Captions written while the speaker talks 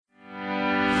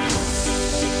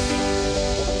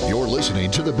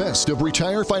listening to the Best of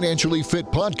Retire Financially Fit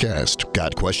podcast.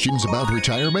 Got questions about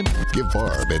retirement? Give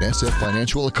Barb and SF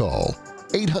Financial a call.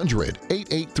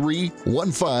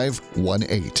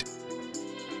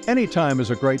 800-883-1518. Anytime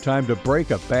is a great time to break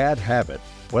a bad habit.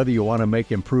 Whether you want to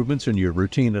make improvements in your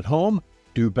routine at home,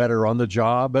 do better on the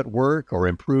job, at work, or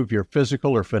improve your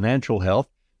physical or financial health,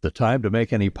 the time to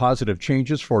make any positive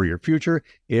changes for your future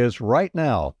is right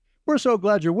now. We're so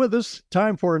glad you're with us.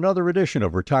 Time for another edition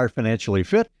of Retire Financially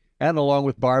Fit. And along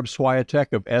with Barb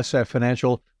Swiatek of SF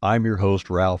Financial, I'm your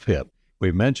host, Ralph Hipp.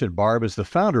 We mentioned Barb is the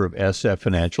founder of SF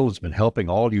Financial. Has been helping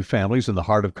all you families in the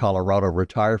heart of Colorado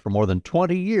retire for more than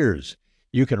 20 years.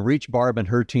 You can reach Barb and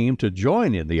her team to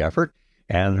join in the effort.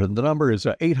 And the number is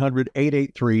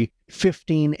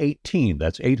 800-883-1518.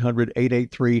 That's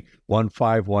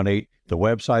 800-883-1518. The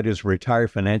website is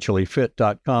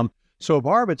retirefinanciallyfit.com. So,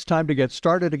 Barb, it's time to get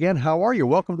started again. How are you?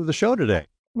 Welcome to the show today.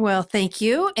 Well, thank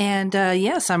you. And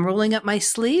yes, I'm rolling up my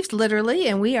sleeves, literally,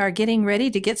 and we are getting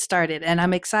ready to get started. And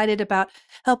I'm excited about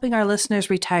helping our listeners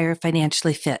retire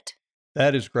financially fit.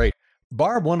 That is great.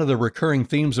 Barb, one of the recurring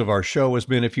themes of our show has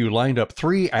been if you lined up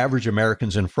 3 average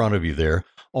Americans in front of you there,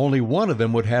 only one of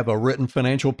them would have a written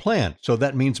financial plan. So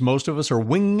that means most of us are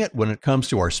winging it when it comes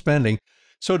to our spending.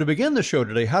 So to begin the show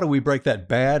today, how do we break that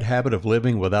bad habit of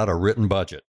living without a written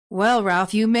budget? Well,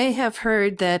 Ralph, you may have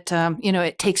heard that,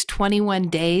 it takes 21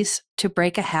 days to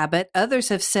break a habit. Others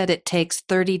have said it takes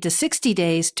 30 to 60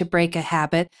 days to break a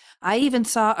habit. I even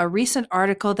saw a recent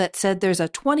article that said there's a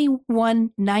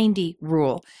 2190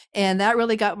 rule, and that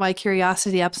really got my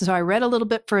curiosity up. So I read a little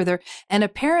bit further, and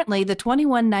apparently the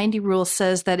 2190 rule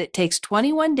says that it takes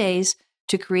 21 days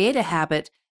to create a habit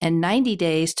and 90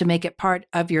 days to make it part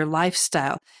of your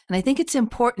lifestyle. And I think it's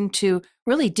important to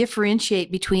really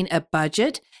differentiate between a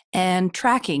budget and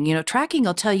tracking. Tracking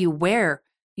will tell you where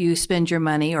you spend your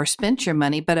money or spent your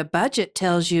money, but a budget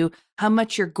tells you how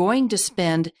much you're going to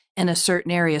spend in a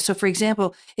certain area. So for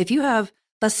example, if you have,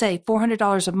 let's say,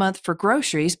 $400 a month for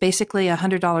groceries, basically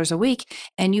 $100 a week,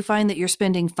 and you find that you're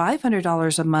spending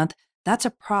 $500 a month, that's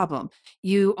a problem.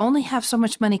 You only have so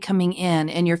much money coming in,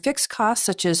 and your fixed costs,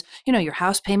 such as, your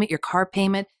house payment, your car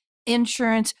payment,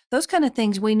 insurance, those kind of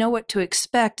things, we know what to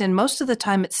expect. And most of the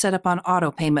time it's set up on auto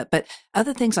payment, but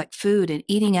other things like food and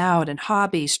eating out and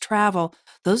hobbies, travel,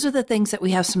 those are the things that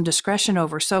we have some discretion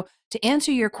over. So to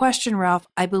answer your question, Ralph,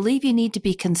 I believe you need to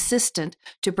be consistent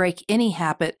to break any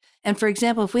habit. And for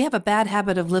example, if we have a bad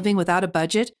habit of living without a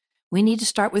budget, we need to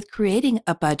start with creating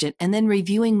a budget and then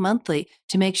reviewing monthly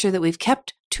to make sure that we've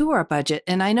kept to our budget.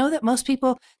 And I know that most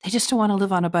people, they just don't want to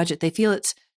live on a budget. They feel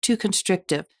it's too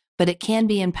constrictive, but it can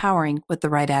be empowering with the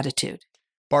right attitude.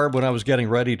 Barb, when I was getting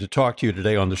ready to talk to you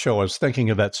today on the show, I was thinking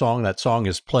of that song. That song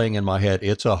is playing in my head.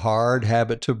 It's a hard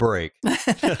habit to break.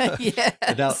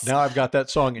 Yes. Now I've got that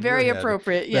song in Very your head.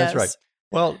 appropriate, yes. That's right.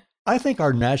 Well, I think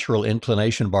our natural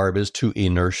inclination, Barb, is to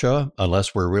inertia,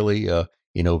 unless we're really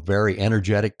very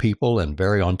energetic people and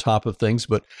very on top of things.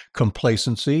 But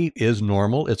complacency is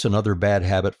normal. It's another bad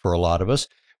habit for a lot of us.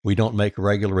 We don't make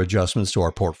regular adjustments to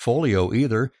our portfolio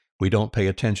either. We don't pay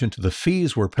attention to the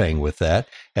fees we're paying with that.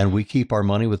 And we keep our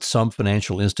money with some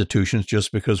financial institutions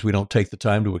just because we don't take the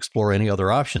time to explore any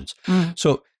other options.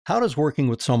 So how does working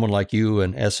with someone like you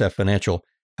and SF Financial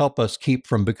help us keep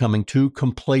from becoming too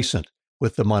complacent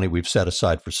with the money we've set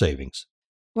aside for savings?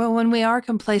 Well, when we are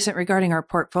complacent regarding our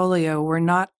portfolio, we're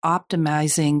not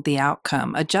optimizing the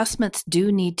outcome. Adjustments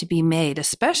do need to be made,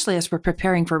 especially as we're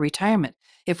preparing for retirement.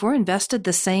 If we're invested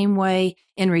the same way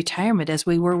in retirement as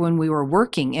we were when we were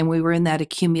working and we were in that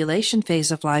accumulation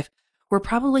phase of life, we're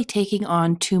probably taking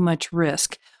on too much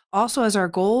risk. Also, as our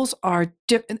goals are,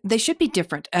 they should be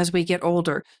different as we get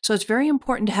older. So it's very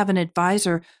important to have an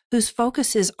advisor whose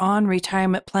focus is on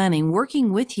retirement planning,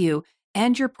 working with you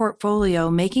and your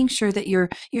portfolio, making sure that you're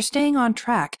staying on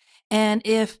track. And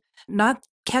if not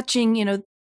catching,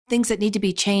 things that need to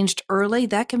be changed early,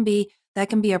 that can be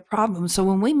a problem. So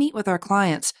when we meet with our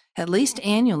clients, at least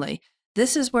annually,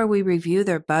 this is where we review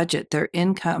their budget, their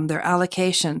income, their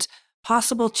allocations,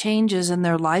 possible changes in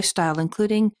their lifestyle,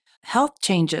 including health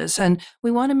changes. And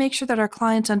we want to make sure that our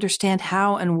clients understand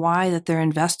how and why that they're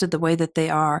invested the way that they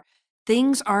are.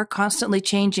 Things are constantly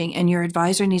changing, and your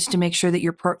advisor needs to make sure that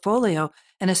your portfolio,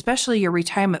 and especially your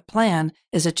retirement plan,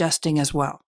 is adjusting as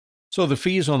well. So the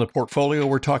fees on the portfolio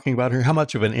we're talking about here, how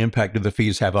much of an impact do the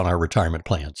fees have on our retirement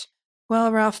plans?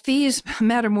 Well, Ralph, fees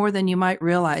matter more than you might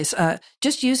realize.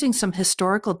 Just using some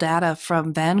historical data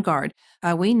from Vanguard,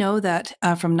 we know that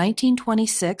from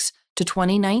 1926 to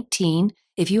 2019,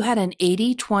 if you had an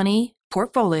 80-20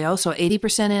 portfolio, so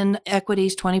 80% in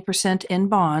equities, 20% in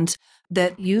bonds,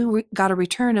 that you got a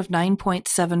return of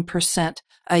 9.7%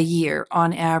 a year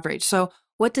on average. So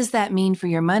what does that mean for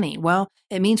your money? Well,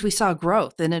 it means we saw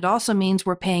growth, and it also means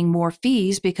we're paying more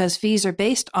fees because fees are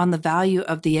based on the value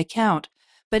of the account.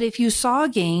 But if you saw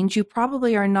gains, you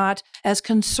probably are not as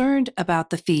concerned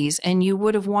about the fees, and you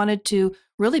would have wanted to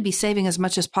really be saving as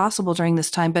much as possible during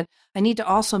this time. But I need to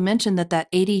also mention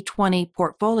that 80-20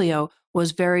 portfolio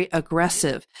was very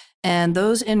aggressive. And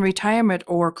those in retirement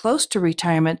or close to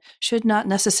retirement should not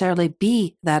necessarily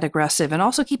be that aggressive. And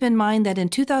also keep in mind that in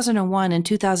 2001 and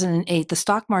 2008, the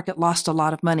stock market lost a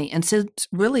lot of money. And since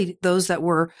really those that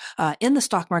were in the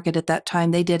stock market at that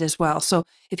time, they did as well. So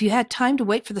if you had time to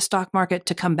wait for the stock market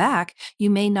to come back,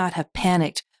 you may not have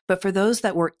panicked. But for those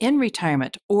that were in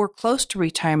retirement or close to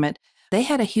retirement, they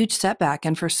had a huge setback.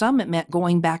 And for some, it meant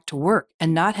going back to work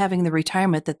and not having the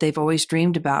retirement that they've always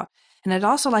dreamed about. And I'd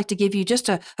also like to give you just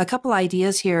a couple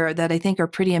ideas here that I think are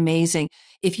pretty amazing.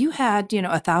 If you had,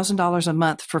 $1,000 a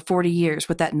month for 40 years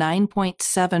with that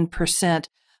 9.7%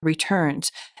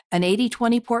 returns, an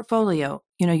 80-20 portfolio,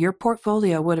 your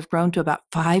portfolio would have grown to about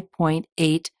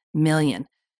 5.8 million.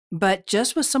 But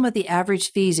just with some of the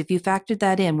average fees, if you factored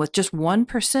that in with just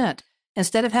 1%,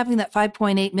 instead of having that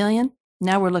 5.8 million,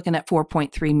 now we're looking at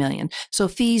 4.3 million. So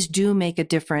fees do make a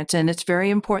difference. And it's very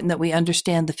important that we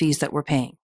understand the fees that we're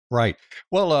paying. Right.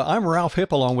 Well, I'm Ralph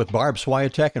Hipp along with Barb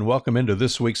Swiatek, and welcome into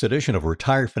this week's edition of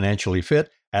Retire Financially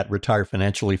Fit at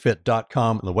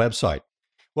retirefinanciallyfit.com on the website.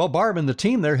 Well, Barb and the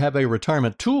team there have a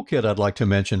retirement toolkit I'd like to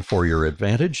mention for your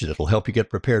advantage. It'll help you get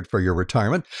prepared for your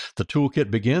retirement. The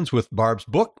toolkit begins with Barb's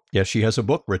book. Yes, she has a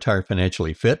book, Retire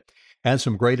Financially Fit, and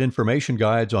some great information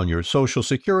guides on your Social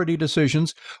Security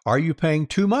decisions. Are you paying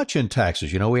too much in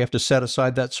taxes? We have to set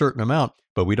aside that certain amount,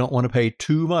 but we don't want to pay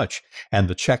too much. And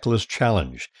the checklist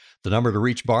challenge. The number to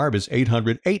reach Barb is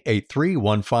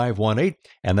 800-883-1518,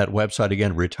 and that website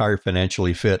again,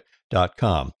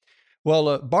 retirefinanciallyfit.com.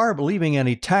 Well, Barb, leaving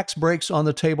any tax breaks on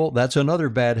the table, that's another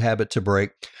bad habit to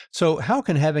break. So how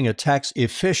can having a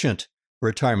tax-efficient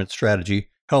retirement strategy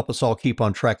help us all keep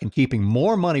on track and keeping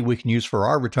more money we can use for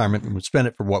our retirement and spend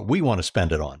it for what we want to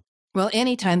spend it on? Well,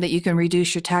 anytime that you can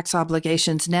reduce your tax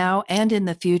obligations now and in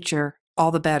the future,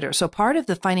 all the better. So part of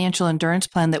the financial endurance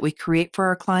plan that we create for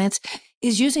our clients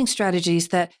is using strategies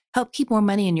that help keep more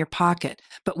money in your pocket.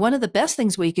 But one of the best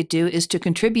things we could do is to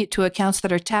contribute to accounts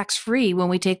that are tax-free when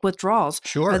we take withdrawals,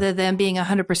 rather than being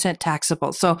 100%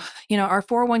 taxable. So, our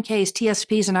 401ks,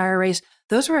 TSPs, and IRAs,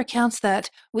 those are accounts that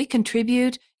we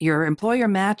contribute, your employer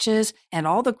matches, and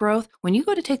all the growth. When you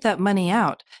go to take that money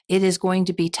out, it is going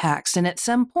to be taxed. And at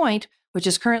some point, which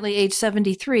is currently age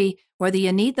 73, whether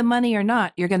you need the money or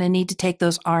not, you're going to need to take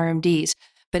those RMDs.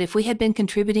 But if we had been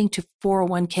contributing to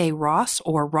 401k Roths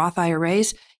or Roth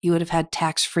IRAs, you would have had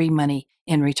tax-free money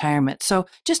in retirement. So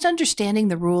just understanding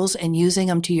the rules and using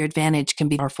them to your advantage can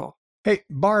be powerful. Hey,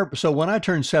 Barb, so when I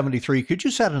turn 73, could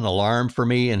you set an alarm for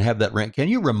me and have that ring? Can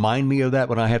you remind me of that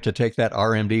when I have to take that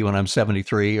RMD when I'm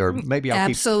 73? Or maybe I'll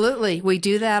Absolutely. We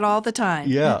do that all the time.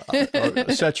 Yeah.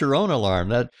 Set your own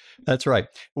alarm. That's right.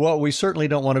 Well, we certainly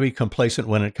don't want to be complacent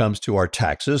when it comes to our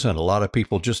taxes. And a lot of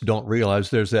people just don't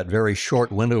realize there's that very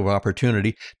short window of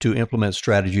opportunity to implement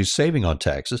strategies saving on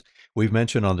taxes. We've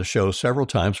mentioned on the show several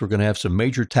times we're going to have some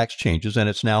major tax changes, and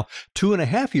it's now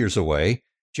 2.5 years away.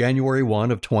 January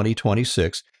 1 of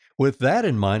 2026. With that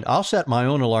in mind, I'll set my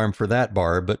own alarm for that,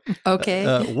 Barb. But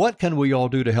okay. What can we all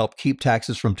do to help keep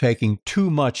taxes from taking too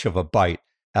much of a bite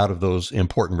out of those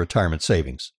important retirement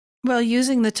savings? Well,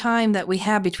 using the time that we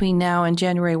have between now and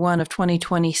January 1 of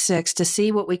 2026 to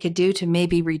see what we could do to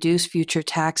maybe reduce future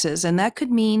taxes. And that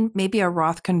could mean maybe a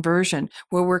Roth conversion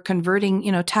where we're converting,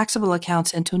 taxable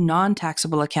accounts into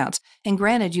non-taxable accounts. And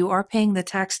granted, you are paying the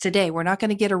tax today. We're not going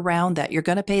to get around that. You're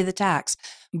going to pay the tax.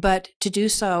 But to do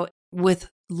so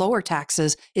with lower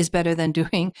taxes is better than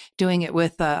doing it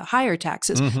with higher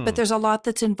taxes. Mm-hmm. But there's a lot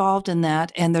that's involved in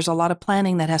that, and there's a lot of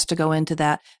planning that has to go into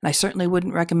that. And I certainly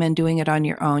wouldn't recommend doing it on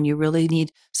your own. You really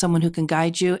need someone who can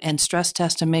guide you and stress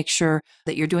test and make sure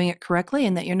that you're doing it correctly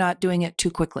and that you're not doing it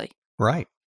too quickly. Right.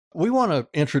 We want to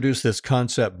introduce this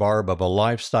concept, Barb, of a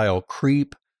lifestyle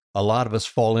creep. A lot of us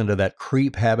fall into that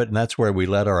creep habit, and that's where we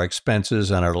let our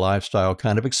expenses and our lifestyle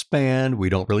kind of expand. We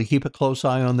don't really keep a close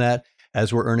eye on that.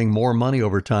 As we're earning more money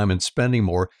over time and spending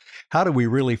more, how do we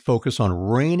really focus on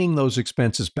reining those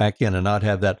expenses back in and not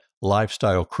have that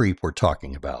lifestyle creep we're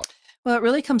talking about? Well, it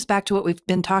really comes back to what we've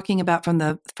been talking about from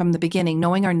the beginning,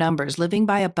 knowing our numbers, living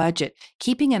by a budget,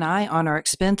 keeping an eye on our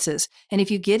expenses. And if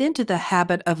you get into the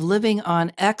habit of living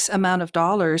on X amount of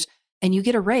dollars, and you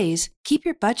get a raise, keep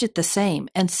your budget the same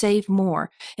and save more.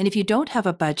 And if you don't have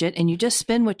a budget and you just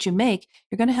spend what you make,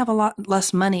 you're going to have a lot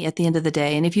less money at the end of the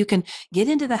day. And if you can get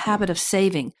into the habit of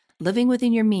saving, living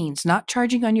within your means, not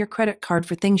charging on your credit card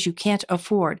for things you can't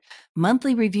afford,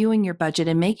 monthly reviewing your budget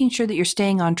and making sure that you're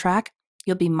staying on track,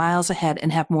 you'll be miles ahead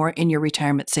and have more in your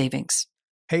retirement savings.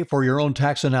 Hey, for your own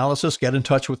tax analysis, get in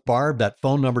touch with Barb. That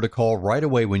phone number to call right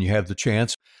away when you have the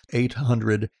chance,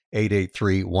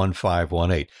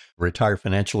 800-883-1518.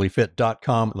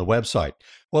 RetireFinanciallyFit.com, the website.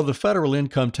 Well, the federal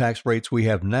income tax rates we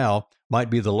have now might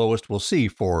be the lowest we'll see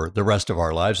for the rest of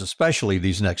our lives, especially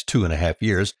these next 2.5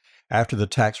 years after the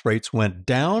tax rates went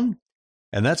down.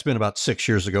 And that's been about 6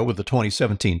 years ago with the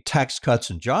 2017 Tax Cuts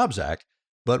and Jobs Act.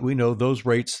 But we know those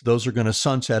rates, those are going to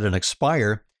sunset and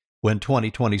expire when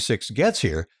 2026 gets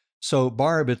here. So,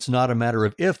 Barb, it's not a matter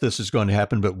of if this is going to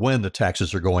happen, but when the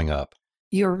taxes are going up.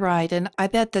 You're right. And I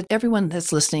bet that everyone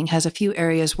that's listening has a few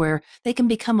areas where they can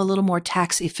become a little more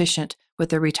tax efficient with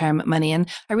their retirement money. And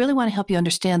I really want to help you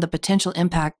understand the potential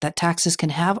impact that taxes can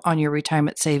have on your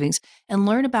retirement savings and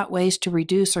learn about ways to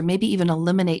reduce or maybe even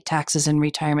eliminate taxes in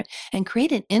retirement and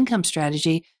create an income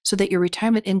strategy so that your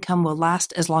retirement income will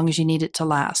last as long as you need it to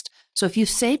last. So if you've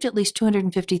saved at least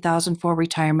 $250,000 for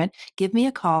retirement, give me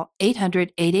a call,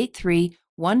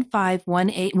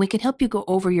 800-883-1518, and we can help you go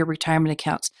over your retirement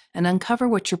accounts and uncover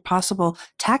what your possible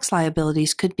tax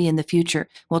liabilities could be in the future.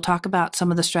 We'll talk about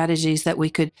some of the strategies that we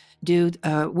could do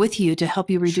with you to help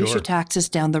you reduce your taxes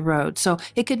down the road. So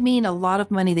it could mean a lot of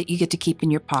money that you get to keep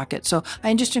in your pocket. So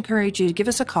I just encourage you to give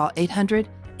us a call,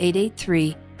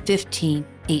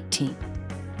 800-883-1518.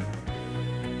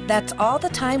 That's all the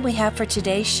time we have for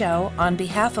today's show. On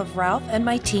behalf of Ralph and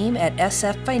my team at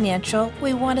SF Financial,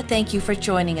 we want to thank you for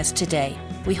joining us today.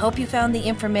 We hope you found the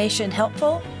information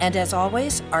helpful, and as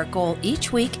always, our goal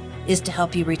each week is to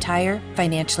help you retire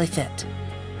financially fit.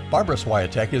 Barbara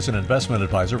Swiatek is an investment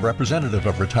advisor representative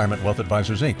of Retirement Wealth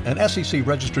Advisors, Inc., an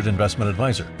SEC-registered investment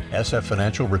advisor. SF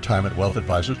Financial Retirement Wealth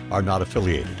Advisors are not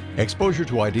affiliated. Exposure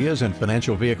to ideas and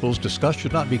financial vehicles discussed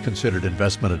should not be considered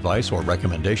investment advice or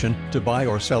recommendation to buy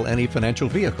or sell any financial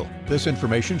vehicle. This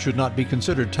information should not be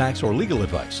considered tax or legal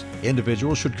advice.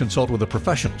 Individuals should consult with the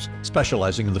professionals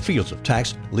specializing in the fields of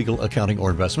tax, legal, accounting, or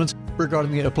investments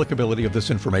regarding the applicability of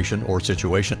this information or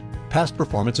situation. Past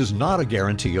performance is not a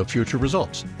guarantee of future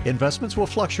results. Investments will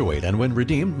fluctuate and when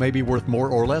redeemed may be worth more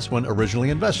or less when originally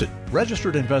invested.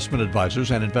 Registered investment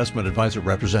advisors and investment advisor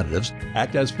representatives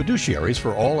act as fiduciaries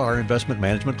for all our investment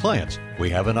management clients. We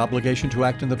have an obligation to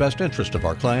act in the best interest of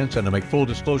our clients and to make full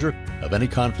disclosure of any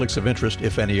conflicts of interest,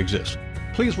 if any exist.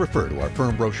 Please refer to our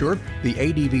firm brochure, the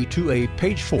ADV 2A,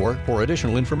 page 4, for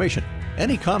additional information.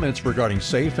 Any comments regarding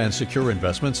safe and secure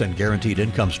investments and guaranteed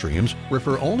income streams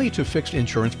refer only to fixed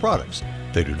insurance products.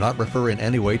 They do not refer in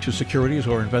any way to securities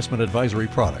or investment advisory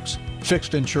products.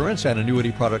 Fixed insurance and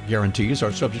annuity product guarantees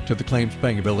are subject to the claims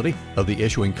paying ability of the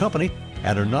issuing company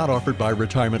and are not offered by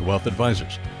Retirement Wealth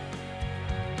Advisors.